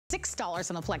$6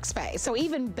 on a flex pay, so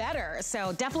even better.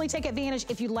 So definitely take advantage.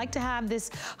 If you'd like to have this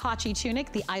Hachi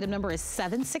tunic, the item number is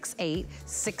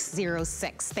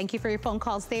 768606. Thank you for your phone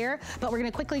calls there, but we're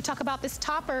gonna quickly talk about this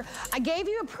topper. I gave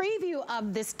you a preview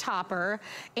of this topper,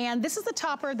 and this is the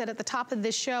topper that at the top of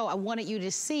this show I wanted you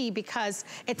to see because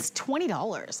it's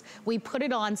 $20. We put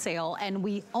it on sale, and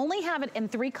we only have it in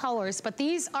 3 colors, but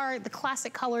these are the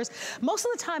classic colors. Most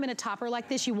of the time in a topper like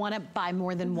this, you wanna buy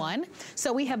more than one.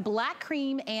 So we have black,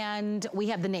 cream, and we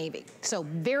have the navy. So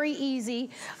very easy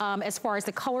as far as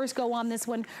the colors go on this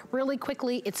one. Really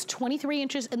quickly, it's 23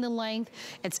 inches in the length.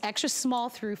 It's extra small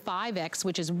through 5X,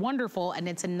 which is wonderful, and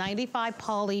it's a 95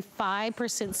 poly,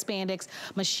 5% spandex,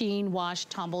 machine wash,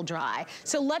 tumble dry.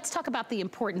 So let's talk about the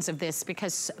importance of this,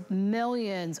 because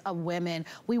millions of women,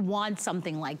 we want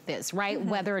something like this, right?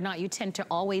 Whether or not you tend to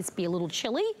always be a little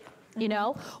chilly, you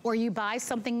know, or you buy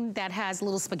something that has a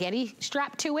little spaghetti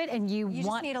strap to it and you want...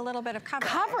 just need a little bit of coverage.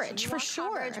 Coverage, for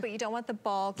sure. Coverage, but you don't want the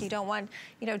bulk. You don't want,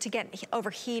 you know, to get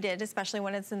overheated, especially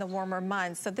when it's in the warmer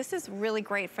months. So this is really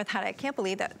great for that. I can't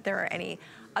believe that there are any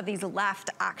of these left,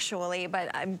 actually, but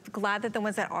I'm glad that the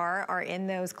ones that are in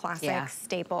those classic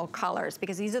staple colors,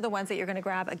 because these are the ones that you're gonna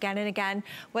grab again and again,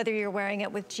 whether you're wearing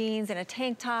it with jeans and a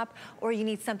tank top, or you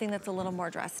need something that's a little more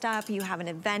dressed up. You have an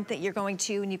event that you're going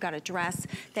to, and you've got a dress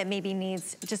that maybe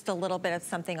needs just a little bit of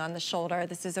something on the shoulder.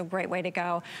 This is a great way to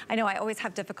go. I know I always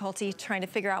have difficulty trying to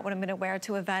figure out what I'm gonna wear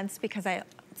to events, because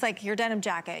it's like your denim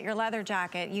jacket, your leather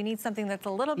jacket. You need something that's a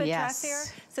little bit dressier.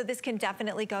 So this can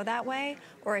definitely go that way,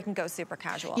 or it can go super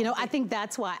casual. You know, I think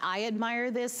that's why I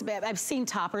admire this. I've seen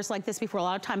toppers like this before. A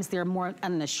lot of times they're more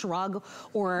on a shrug,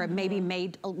 or maybe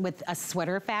made with a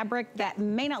sweater fabric that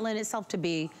may not lend itself to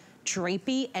be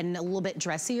drapey and a little bit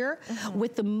dressier.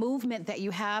 With the movement that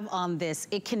you have on this,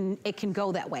 it can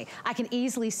go that way. I can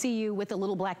easily see you with a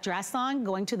little black dress on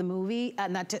going to the movie,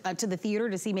 not to the theater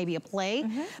to see maybe a play,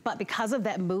 but because of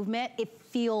that movement, it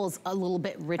feels a little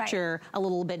bit richer, a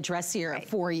little bit dressier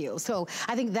for you. So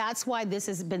I think that's why this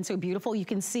has been so beautiful. You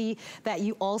can see that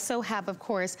you also have, of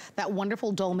course, that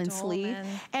wonderful Dolman sleeve.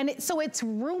 And so it's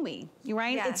roomy,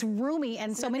 right? It's roomy,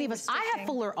 and so many of us, I have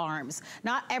fuller arms.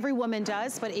 Not every woman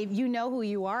does, but if you know who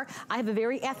you are, I have a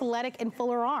very athletic and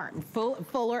fuller arm,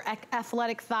 fuller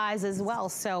athletic thighs as well.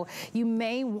 So you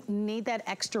may need that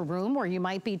extra room, or you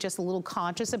might be just a little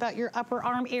conscious about your upper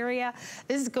arm area.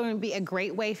 This is going to be a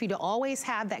great way for you to always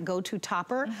have that go-to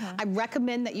topper. I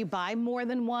recommend that you buy more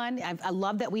than one. I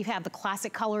love that we have the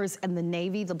classic colors and the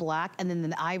navy, the black, and then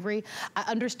the ivory. I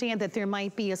understand that there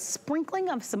might be a sprinkling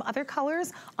of some other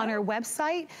colors on our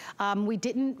website. We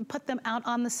didn't put them out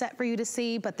on the set for you to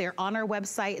see, but they're on our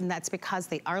website, and that's because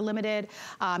they are limited.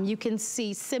 You can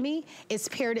see Simi is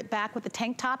paired it back with the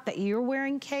tank top that you're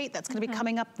wearing, Kate. That's gonna be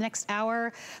coming up next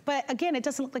hour. But again, it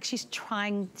doesn't look like she's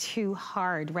trying too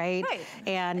hard, right?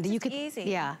 And you could,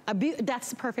 easy. That's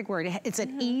the perfect word. It's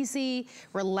an easy,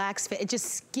 relaxed fit. It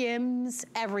just skims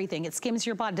everything. It skims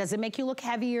your body. Doesn't make you look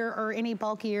heavier or any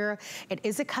bulkier. It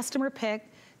is a customer pick.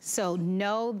 So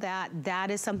know that that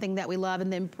is something that we love.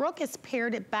 And then Brooke has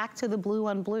paired it back to the blue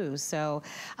on blue. So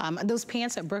those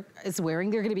pants that Brooke is wearing,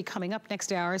 they're gonna be coming up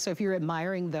next hour. So if you're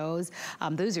admiring those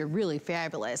are really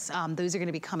fabulous. Those are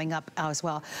gonna be coming up as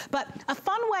well. But a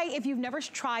fun way, if you've never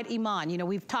tried IMAN, you know,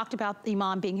 we've talked about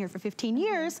IMAN being here for 15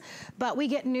 years, but we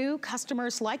get new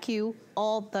customers like you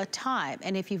all the time.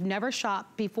 And if you've never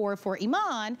shopped before for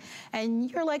IMAN, and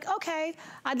you're like, okay,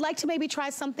 I'd like to maybe try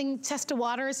something, test the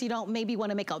waters, you don't maybe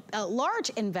wanna make a large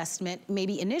investment,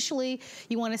 maybe initially,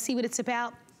 you wanna see what it's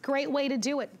about, great way to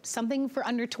do it. Something for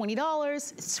under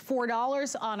 $20, it's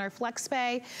 $4 on our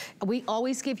FlexPay. We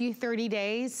always give you 30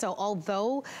 days, so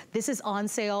although this is on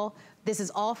sale, this is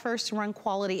all first run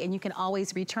quality, and you can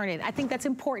always return it. I think that's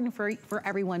important for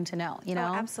everyone to know, you know?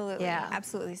 Oh, absolutely,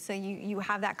 absolutely. So you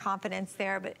have that confidence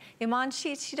there, but IMAN,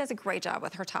 she does a great job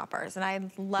with her toppers, and I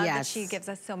love that she gives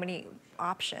us so many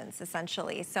options,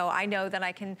 essentially. So I know that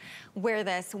I can wear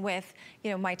this with, you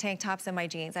know, my tank tops and my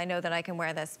jeans. I know that I can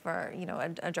wear this for, you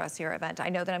know, a dressier event. I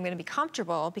know that I'm gonna be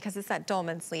comfortable because it's that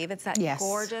Dolman sleeve. It's that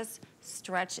gorgeous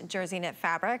stretch jersey knit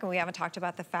fabric, and we haven't talked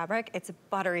about the fabric. It's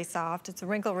buttery soft, it's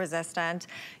wrinkle resistant,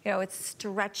 you know, it's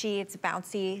stretchy, it's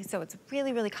bouncy, so it's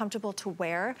really, really comfortable to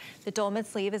wear. The Dolman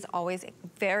sleeve is always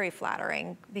very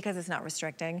flattering because it's not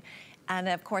restricting. And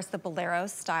of course the bolero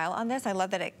style on this, I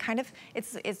love that it kind of,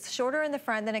 it's shorter in the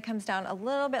front, then it comes down a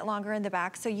little bit longer in the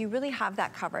back, so you really have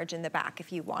that coverage in the back if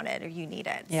you want it or you need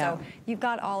it. So you've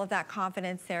got all of that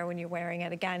confidence there when you're wearing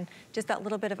it. Again, just that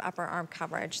little bit of upper arm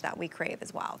coverage that we crave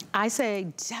as well. I say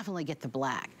definitely get the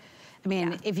black. I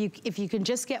mean, if you can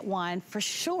just get one, for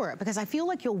sure, because I feel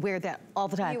like you'll wear that all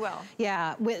the time. You will.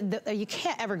 Yeah, you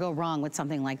can't ever go wrong with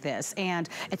something like this. And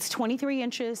it's 23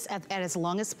 inches at its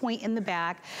longest point in the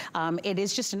back. It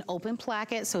is just an open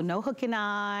placket, so no hook and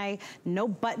eye, no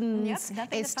buttons. Yep,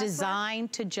 it's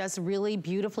designed to just really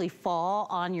beautifully fall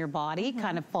on your body,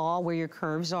 kind of fall where your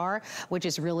curves are, which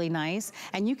is really nice.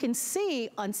 And you can see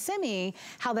on Simi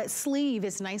how that sleeve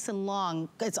is nice and long.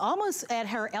 It's almost at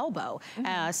her elbow.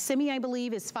 Simi, I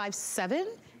believe, is 5'7".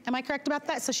 Am I correct about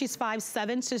that? So she's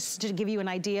 5'7", just to give you an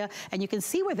idea, and you can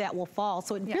see where that will fall.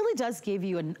 So it really does give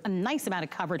you a nice amount of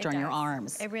coverage on your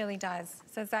arms. It really does.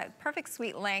 So it's that perfect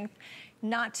sweet length.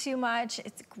 Not too much.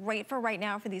 It's great for right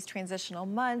now for these transitional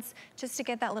months, just to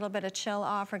get that little bit of chill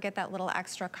off or get that little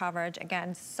extra coverage.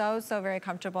 Again, so very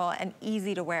comfortable and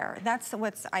easy to wear. That's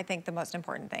what's, I think, the most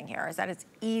important thing here, is that it's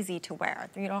easy to wear.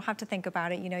 You don't have to think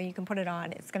about it. You know, you can put it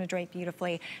on. It's going to drape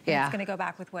beautifully. And it's going to go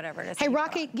back with whatever it is. Hey,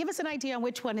 Rocky, give us an idea on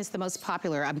which one is the most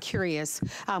popular. I'm curious.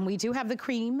 We do have the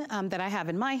cream that I have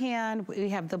in my hand. We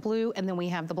have the blue, and then we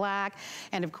have the black.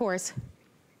 And of course,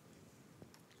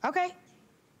 okay.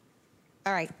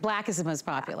 All right, black is the most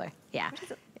popular. Yeah.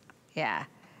 Yeah.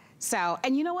 So,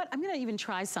 and you know what? I'm gonna even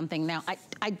try something now.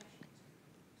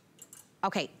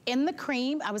 Okay, in the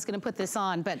cream, I was gonna put this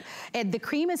on, but the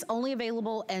cream is only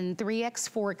available in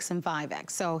 3X, 4X, and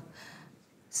 5X.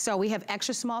 So we have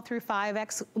extra small through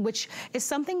 5X, which is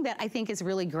something that I think is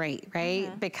really great,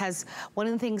 right? Because one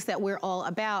of the things that we're all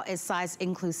about is size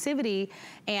inclusivity,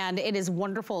 and it is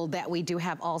wonderful that we do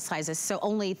have all sizes. So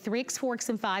only 3X, 4X,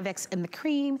 and 5X in the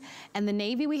cream, and the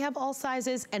navy we have all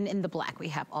sizes, and in the black we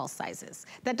have all sizes.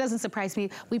 That doesn't surprise me.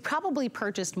 We probably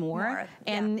purchased more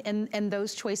in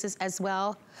those choices as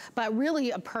well, but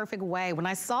really a perfect way. When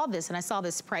I saw this and I saw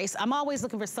this price, I'm always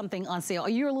looking for something on sale. Are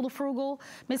you a little frugal,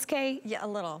 Miss Kate? Yeah, a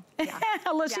little. Yeah.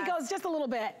 She goes just a little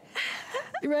bit,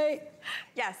 right?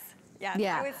 Yes. Yes,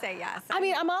 I would say yes. I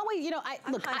mean, I'm always, you know,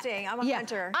 I'm a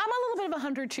hunter. I'm a little bit of a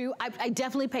hunter too. I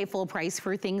definitely pay full price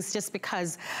for things just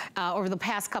because over the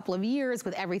past couple of years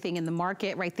with everything in the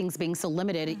market, right, things being so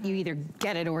limited, you either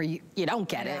get it or you don't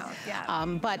get it.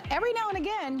 But every now and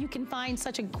again, you can find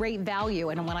such a great value.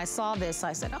 And when I saw this,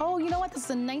 I said, oh, you know what? This is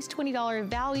a nice $20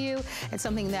 value. It's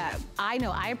something that I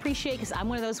know I appreciate because I'm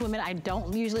one of those women, I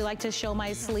don't usually like to show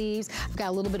my sleeves. I've got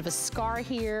a little bit of a scar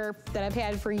here that I've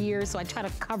had for years, so I try to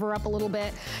cover up a little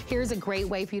bit. Here's a great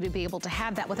way for you to be able to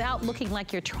have that without looking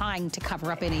like you're trying to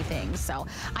cover up anything. So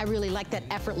I really like that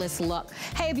effortless look.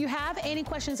 Hey, if you have any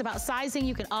questions about sizing,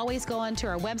 you can always go onto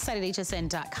our website at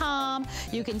hsn.com.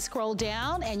 You can scroll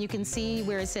down and you can see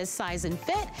where it says size and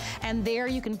fit, and there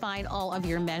you can find all of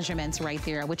your measurements right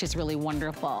there, which is really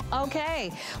wonderful.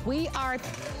 Okay, we are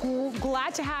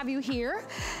glad to have you here.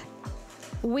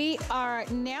 We are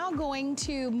now going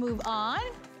to move on.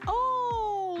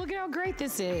 Oh, look at how great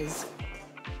this is.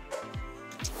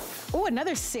 Oh,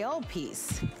 another sale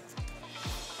piece.